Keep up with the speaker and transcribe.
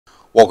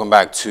Welcome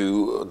back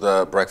to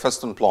the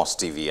Breakfast on Plus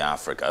TV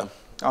Africa.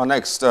 Our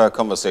next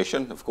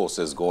conversation, of course,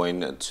 is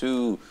going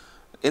to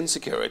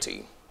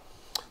insecurity.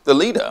 The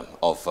leader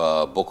of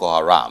Boko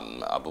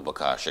Haram,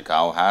 Abubakar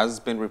Shekau, has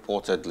been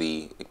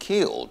reportedly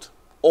killed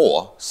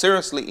or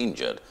seriously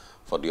injured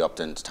for the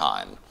upturned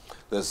time.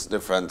 The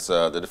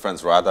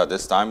difference rather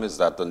this time is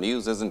that the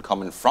news isn't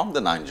coming from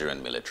the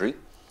Nigerian military.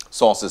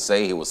 Sources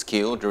say he was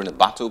killed during a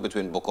battle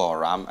between Boko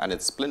Haram and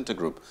its splinter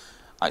group,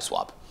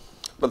 ISWAP.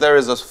 But there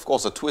is, of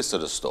course, a twist to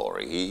the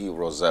story. He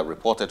was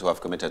reported to have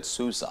committed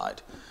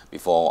suicide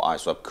before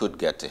ISWAP could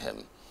get to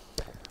him.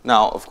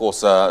 Now, of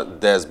course,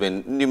 there's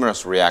been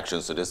numerous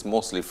reactions to this,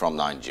 mostly from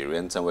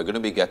Nigerians, and we're going to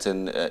be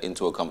getting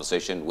into a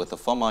conversation with the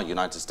former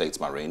United States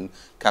Marine,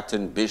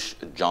 Captain Bish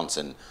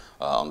Johnson,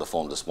 on the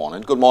phone this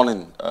morning. Good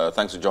morning.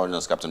 Thanks for joining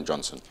us, Captain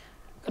Johnson.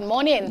 Good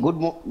morning.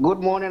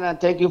 Good morning,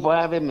 and thank you for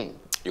having me.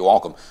 You're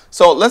welcome.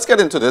 So let's get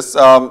into this.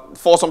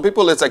 For some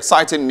people, it's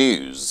exciting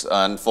news,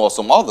 and for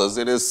some others,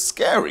 it is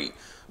scary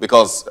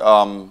because,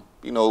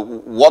 you know,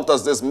 what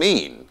does this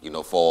mean, you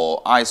know,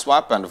 for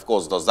ISWAP? And of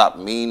course, does that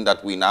mean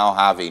that we now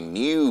have a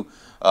new,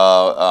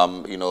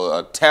 you know,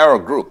 a terror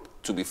group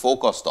to be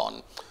focused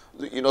on?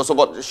 You know, so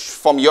but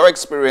from your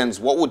experience,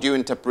 what would you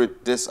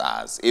interpret this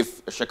as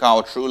if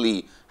Shekau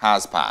truly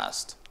has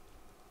passed?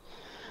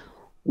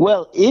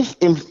 Well, if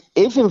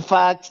in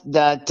fact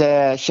that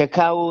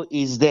Shekau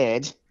is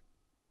dead,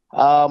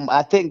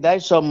 I think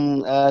that's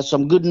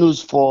some good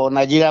news for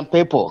Nigerian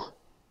people,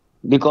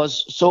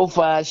 because so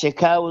far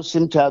Shekau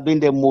seems to have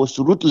been the most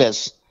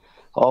ruthless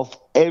of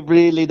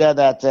every leader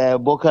that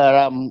Boko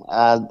Haram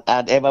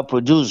had ever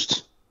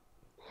produced.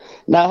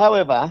 Now,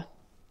 however,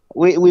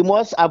 we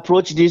must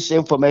approach this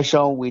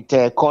information with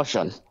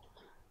caution,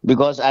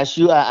 because as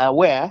you are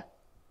aware,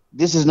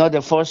 this is not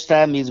the first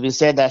time it's been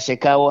said that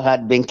Shekau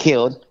had been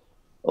killed,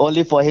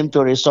 only for him to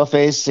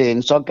resurface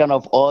in some kind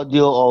of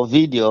audio or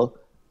video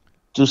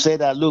to say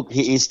that, look,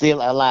 he is still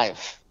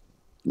alive.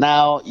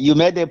 Now, you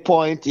made a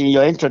point in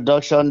your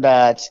introduction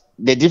that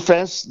the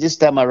difference this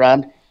time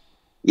around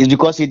is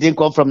because he didn't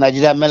come from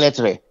Nigerian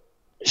military.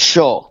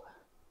 Sure.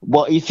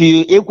 But if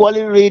you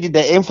equally read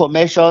the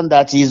information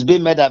that is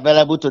being made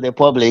available to the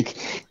public,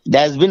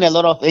 there's been a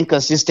lot of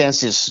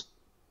inconsistencies.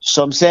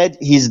 Some said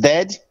he's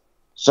dead.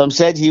 Some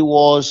said he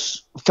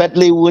was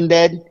fatally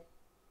wounded.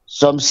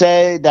 Some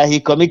say that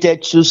he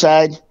committed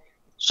suicide.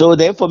 So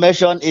the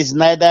information is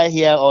neither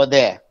here or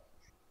there.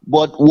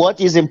 But what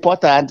is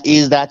important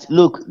is that,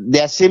 look,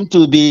 there seems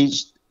to be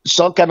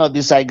some kind of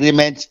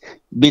disagreement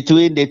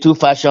between the two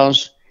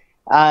factions.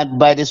 And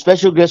by the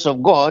special grace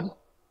of God,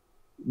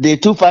 the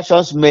two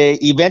factions may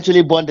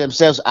eventually burn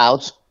themselves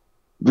out,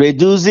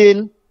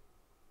 reducing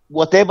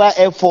whatever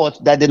effort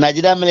that the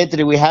Nigerian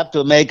military will have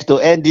to make to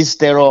end this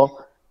terror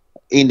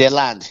in the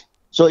land.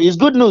 So it's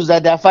good news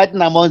that they're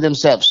fighting among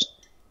themselves.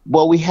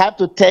 But we have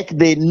to take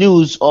the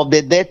news of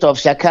the death of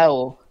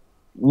Shekau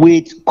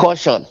with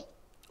caution,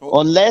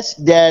 unless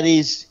there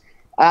is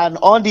an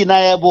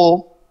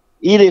undeniable,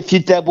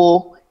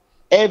 irrefutable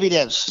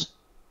evidence,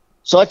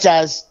 such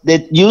as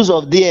the use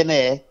of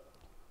DNA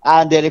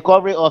and the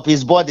recovery of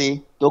his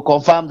body to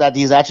confirm that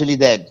he's actually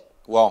dead.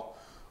 Well,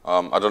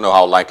 I don't know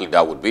how likely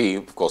that would be,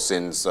 of course,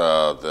 since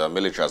the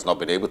military has not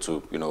been able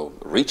to, you know,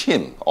 reach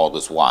him all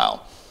this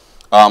while.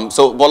 But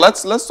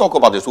let's talk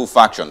about the two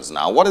factions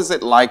now. What is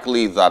it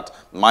likely that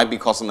might be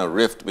causing a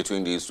rift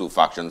between these two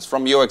factions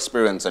from your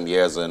experience and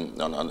years in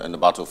the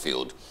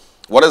battlefield?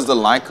 What is the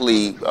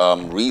likely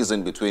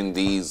reason between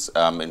these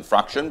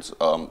infractions,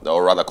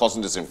 or rather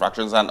causing these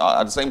infractions? And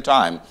at the same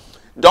time,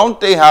 don't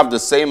they have the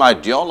same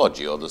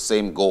ideology or the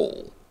same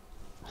goal?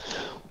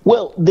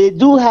 Well, they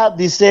do have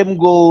the same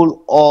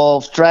goal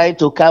of trying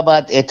to carve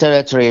out a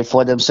territory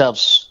for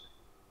themselves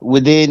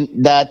within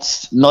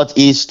that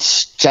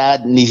northeast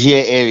Chad,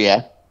 Niger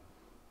area.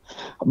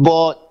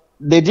 But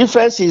the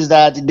difference is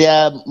that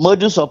their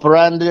modus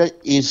operandi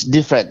is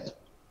different.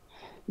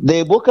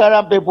 The Boko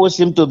Haram people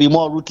seem to be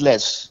more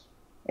ruthless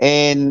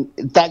in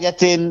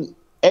targeting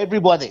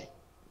everybody,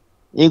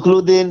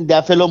 including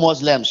their fellow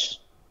Muslims.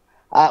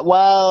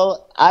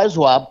 While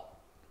ISWAP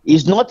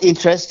is not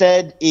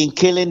interested in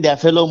killing their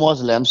fellow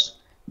Muslims,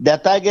 their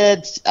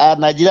targets are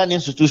Nigerian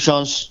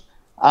institutions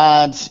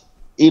and,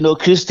 you know,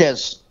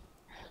 Christians.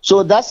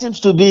 So that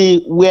seems to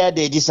be where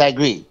they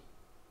disagree.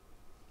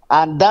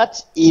 And that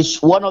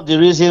is one of the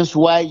reasons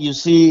why you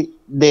see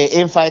the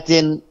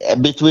infighting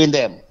between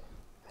them.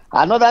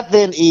 Another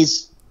thing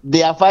is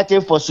they are fighting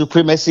for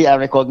supremacy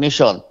and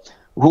recognition.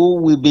 Who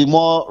will be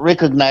more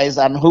recognized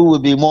and who will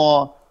be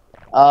more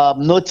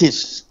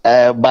noticed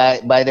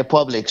by the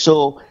public.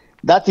 So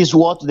that is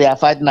what they are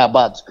fighting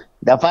about.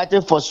 They are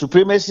fighting for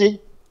supremacy,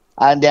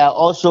 and they are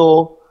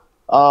also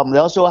they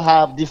also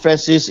have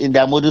differences in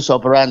their modus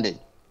operandi.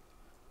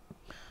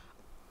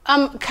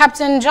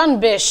 Captain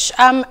John Bish,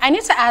 I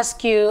need to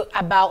ask you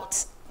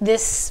about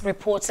this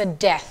reported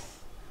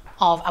death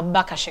of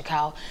Abubakar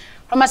Shekau.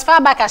 From as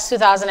far back as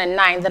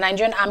 2009, the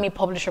Nigerian army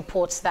published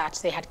reports that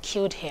they had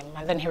killed him,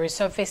 and then he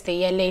resurfaced a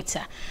year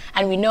later.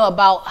 And we know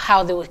about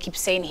how they would keep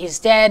saying he's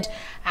dead,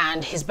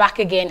 and he's back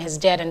again, he's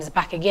dead, and he's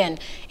back again.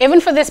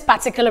 Even for this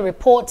particular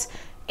report,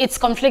 it's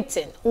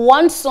conflicting.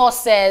 One source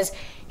says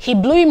he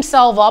blew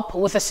himself up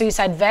with a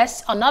suicide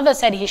vest. Another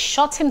said he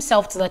shot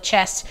himself to the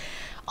chest.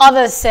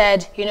 Others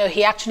said, you know,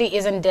 he actually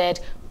isn't dead,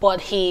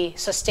 but he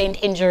sustained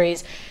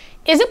injuries.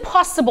 Is it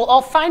possible,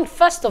 or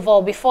first of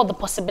all, before the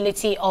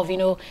possibility of,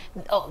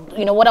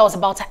 what I was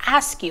about to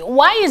ask you,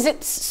 why is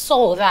it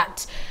so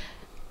that,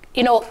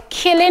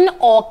 killing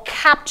or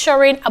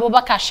capturing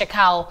Abubakar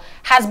Shekau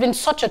has been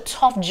such a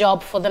tough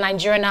job for the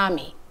Nigerian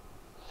army?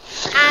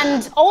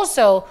 And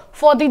also,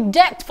 for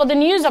the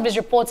news of his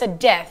reported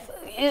death,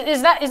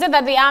 is it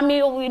that the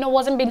army,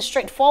 wasn't being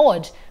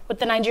straightforward with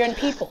the Nigerian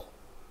people?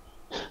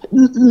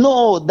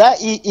 No,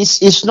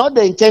 it's not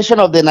the intention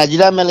of the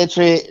Nigerian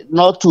military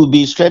not to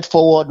be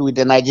straightforward with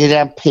the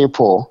Nigerian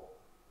people.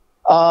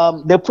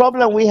 The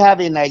problem we have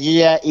in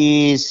Nigeria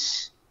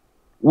is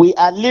we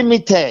are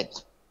limited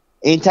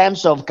in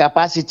terms of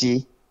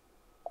capacity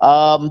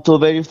to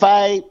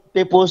verify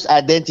people's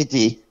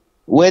identity,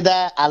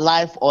 whether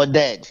alive or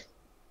dead.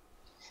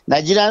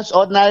 Nigerians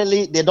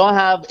ordinarily, they don't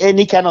have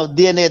any kind of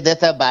DNA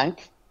data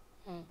bank.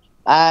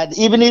 And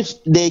even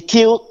if they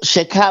kill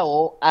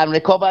Shekau and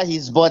recover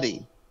his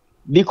body,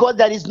 because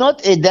there is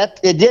not a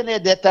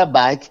DNA data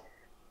bank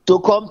to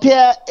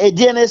compare a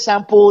DNA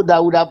sample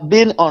that would have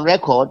been on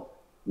record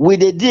with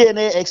the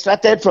DNA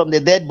extracted from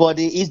the dead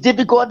body, it's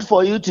difficult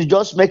for you to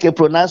just make a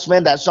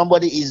pronouncement that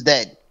somebody is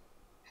dead.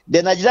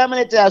 The Nigerian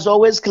military has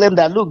always claimed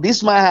that, look,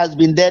 this man has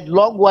been dead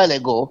long while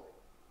ago,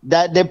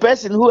 that the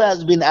person who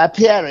has been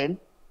appearing,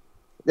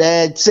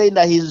 saying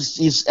that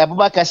he's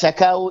Abubakar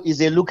Shekau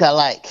is a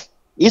look-alike.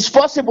 It's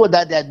possible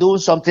that they're doing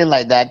something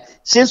like that,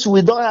 since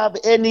we don't have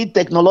any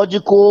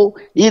technological,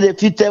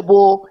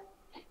 irrefutable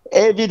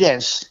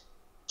evidence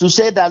to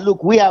say that,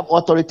 look, we have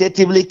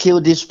authoritatively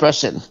killed this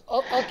person.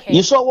 Oh, okay.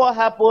 You saw what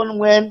happened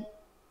when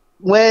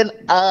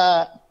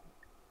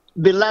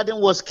Bin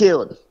Laden was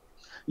killed.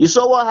 You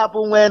saw what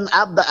happened when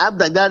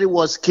Abdagari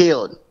was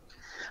killed.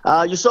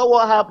 You saw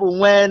what happened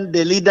when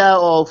the leader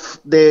of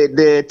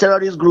the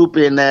terrorist group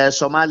in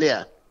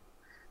Somalia,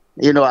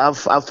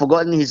 I've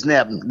forgotten his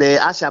name,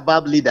 the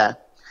Al-Shabaab leader.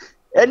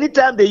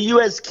 Anytime the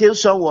U.S.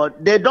 kills someone,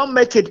 they don't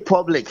make it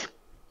public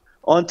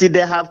until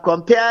they have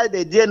compared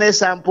the DNA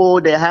sample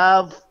they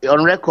have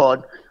on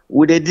record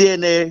with the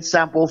DNA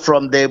sample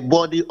from the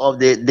body of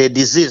the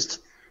deceased.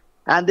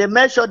 And they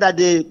make sure that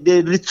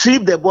they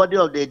retrieve the body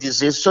of the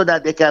deceased so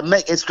that they can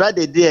extract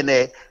the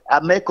DNA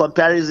and make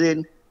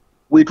comparison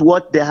with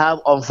what they have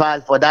on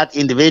file for that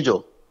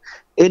individual.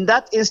 In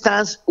that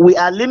instance, we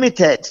are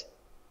limited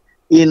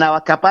in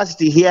our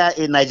capacity here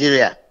in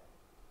Nigeria.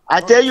 I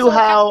tell you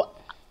how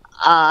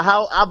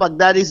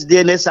al-Baghdadi's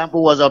DNA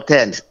sample was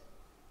obtained.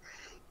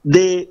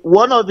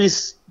 One of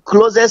his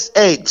closest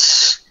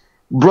aides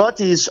brought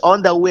his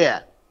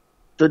underwear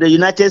to the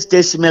United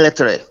States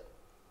military.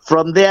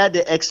 From there,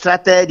 they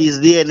extracted his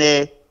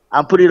DNA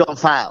and put it on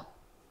file.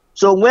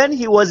 So when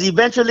he was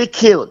eventually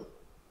killed,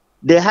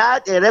 they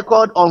had a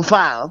record on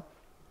file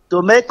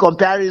to make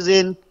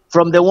comparison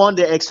from the one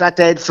they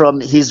extracted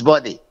from his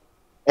body.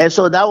 And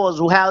so that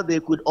was how they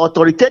could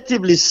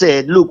authoritatively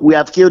say, look, we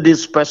have killed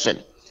this person.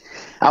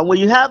 And when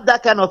you have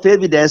that kind of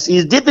evidence,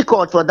 it's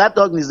difficult for that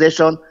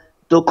organization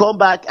to come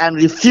back and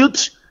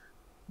refute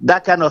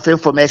that kind of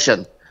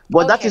information.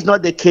 But that is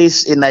not the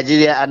case in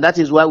Nigeria, and that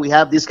is why we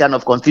have this kind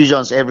of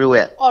confusions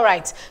everywhere. All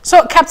right.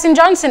 So, Captain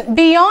Johnson,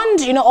 beyond,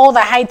 all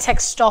the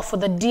high-tech stuff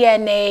with the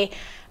DNA,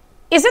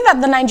 is it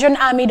that the Nigerian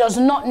army does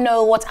not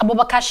know what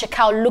Abubakar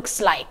Shekau looks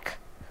like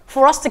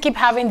for us to keep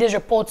having these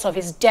reports of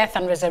his death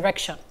and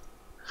resurrection?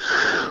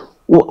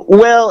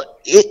 Well,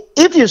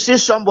 if you see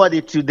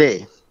somebody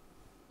today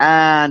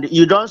and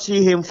you don't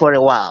see him for a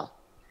while,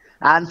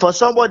 and for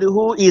somebody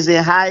who is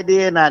in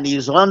hiding and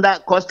is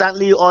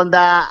constantly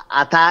under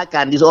attack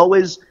and is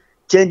always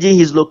changing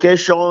his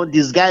location,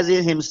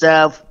 disguising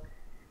himself,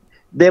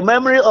 the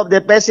memory of the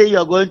person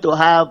you're going to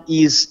have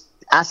is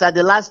as at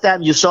the last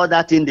time you saw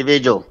that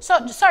individual.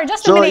 So, sorry,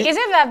 just a minute. Is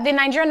it that the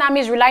Nigerian army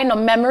is relying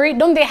on memory?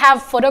 Don't they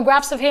have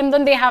photographs of him?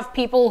 Don't they have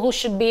people who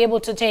should be able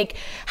to take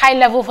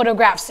high-level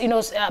photographs,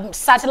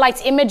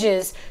 satellite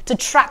images to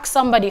track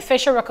somebody,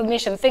 facial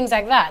recognition, things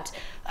like that?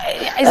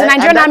 Is the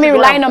Nigerian army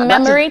relying on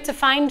memory to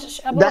find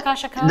Abubakar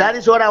Shekau? That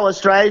is what I was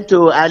trying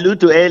to allude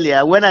to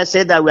earlier when I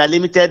said that we are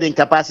limited in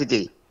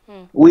capacity.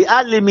 We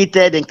are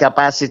limited in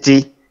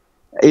capacity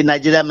in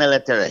Nigerian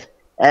military.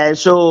 And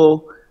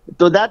so,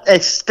 to that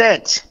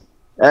extent,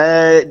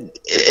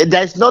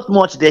 there's not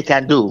much they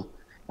can do.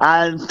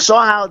 And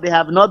somehow they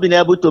have not been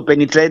able to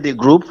penetrate the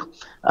group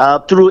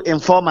through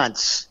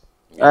informants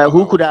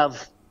who could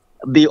have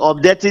been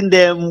updating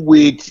them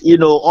with,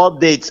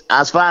 updates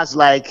as far as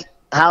like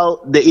how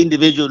the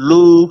individual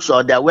looks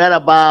or their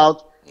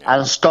whereabouts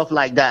and stuff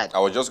like that. I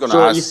was just going to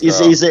ask.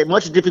 It's a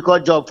much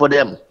difficult job for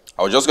them.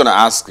 I was just going to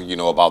ask,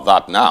 about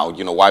that now,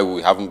 why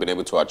we haven't been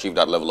able to achieve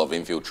that level of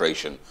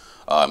infiltration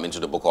into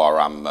the Boko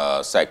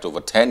Haram sect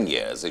over 10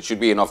 years. It should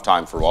be enough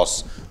time for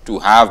us to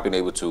have been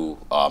able to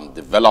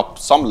develop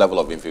some level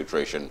of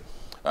infiltration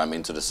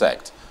into the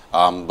sect.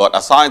 But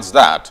aside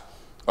that,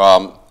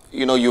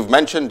 you've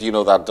mentioned,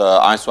 that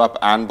ISWAP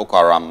and Boko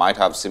Haram might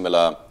have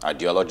similar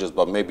ideologies,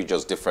 but maybe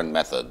just different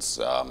methods,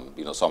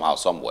 somehow,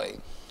 some way.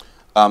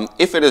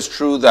 If it is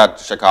true that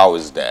Shekau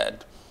is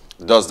dead,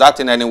 does that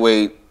in any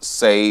way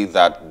say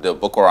that the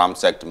Boko Haram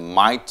sect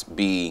might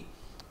be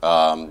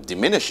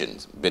diminishing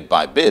bit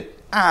by bit?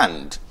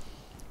 And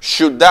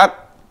should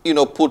that,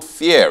 put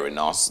fear in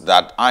us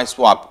that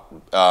ISWAP,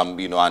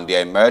 and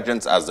their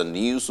emergence as the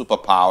new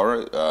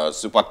superpower,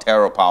 super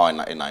terror power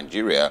in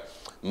Nigeria,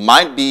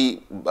 might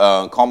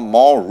become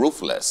more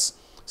ruthless,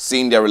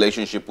 seeing their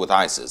relationship with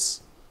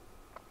ISIS?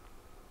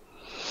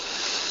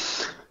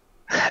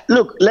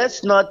 Look,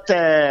 let's not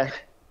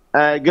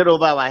get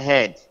over our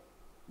head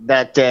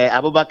that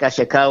Abubakar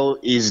Shekau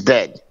is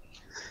dead.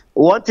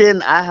 One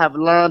thing I have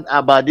learned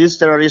about this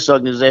terrorist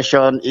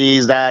organization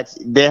is that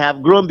they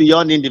have grown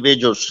beyond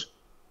individuals.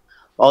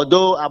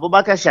 Although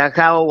Abubakar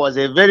Shekau was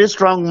a very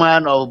strong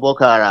man of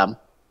Boko Haram,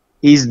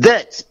 his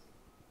death,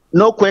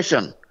 no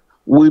question,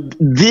 will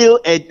deal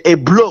a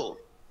blow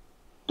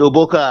to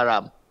Boko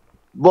Haram.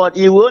 But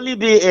it will only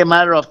be a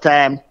matter of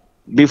time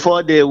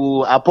before they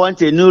will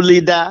appoint a new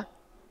leader.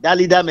 That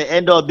leader may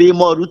end up being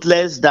more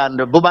ruthless than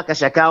Abubakar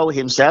Shekau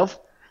himself,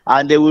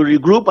 and they will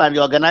regroup and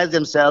reorganize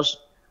themselves,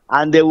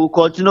 and they will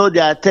continue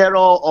their terror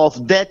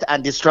of death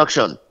and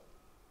destruction.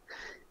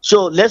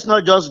 So let's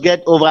not just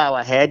get over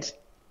our head.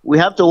 We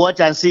have to watch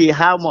and see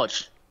how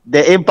much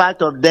the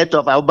impact of death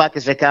of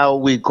Abubakar Shekau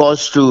will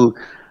cause to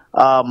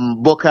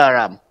Boko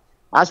Haram.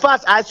 As far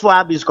as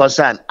ISWAP is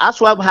concerned,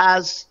 ISWAP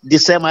has the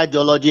same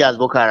ideology as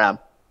Boko Haram,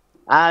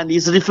 and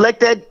it's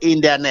reflected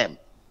in their name,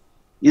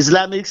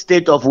 Islamic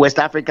State of West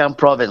African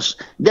Province.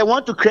 They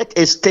want to create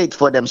a state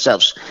for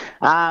themselves,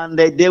 and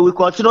they will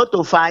continue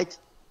to fight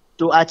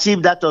to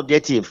achieve that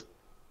objective.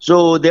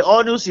 So the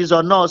onus is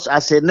on us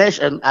as a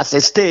nation, as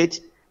a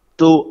state,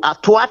 to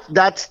thwart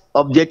that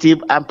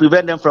objective and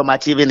prevent them from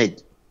achieving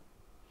it.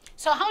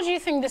 So how do you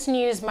think this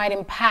news might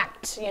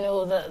impact,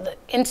 the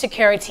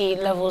insecurity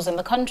levels in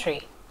the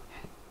country?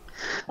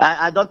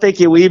 I don't think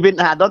it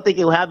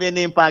will have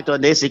any impact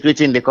on the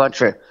insecurity in the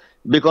country,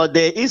 because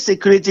the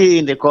insecurity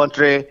in the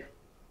country,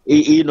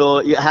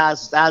 it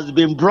has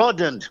been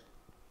broadened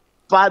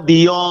far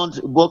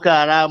beyond Boko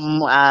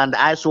Haram and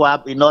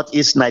ISWAP in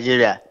northeast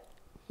Nigeria.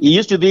 It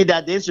used to be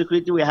that the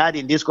insecurity we had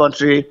in this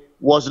country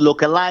was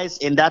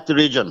localized in that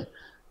region.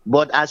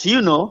 But as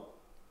you know,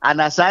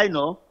 and as I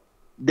know,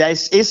 there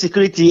is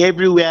insecurity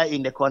everywhere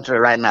in the country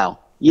right now.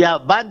 You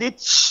have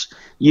bandits,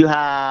 you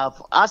have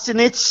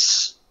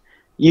arsonists,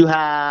 you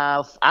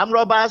have armed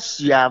robbers,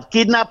 you have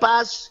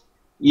kidnappers,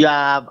 you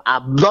have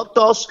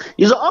abductors.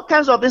 There's all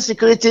kinds of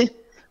insecurity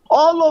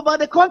all over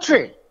the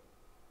country.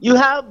 You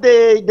have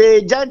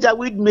the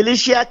Janjaweed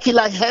militia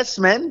killer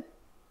herdsmen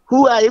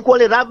who are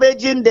equally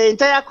ravaging the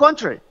entire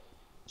country.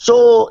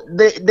 So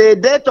the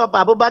death of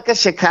Abubakar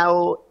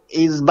Shekau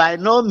is by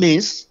no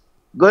means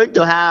going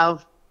to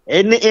have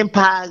any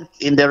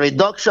impact in the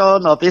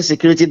reduction of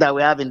insecurity that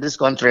we have in this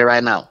country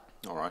right now.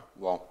 All right.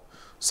 Well,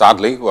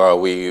 sadly,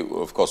 we,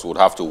 of course, would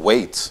have to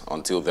wait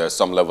until there's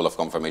some level of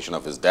confirmation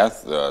of his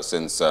death,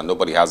 since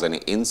nobody has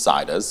any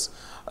insiders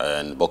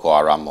in Boko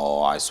Haram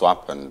or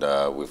ISWAP,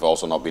 and we've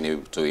also not been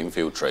able to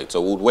infiltrate. So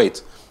we'll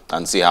wait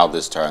and see how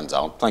this turns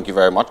out. Thank you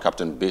very much,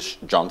 Captain Bish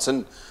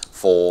Johnson,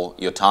 for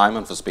your time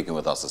and for speaking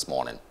with us this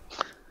morning.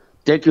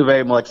 Thank you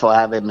very much for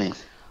having me.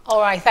 All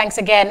right, thanks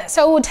again.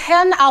 So we'll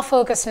turn our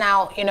focus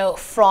now,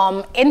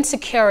 from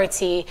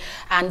insecurity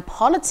and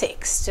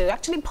politics to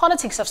actually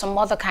politics of some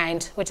other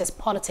kind, which is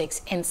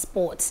politics in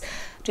sports.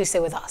 Do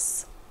stay with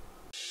us.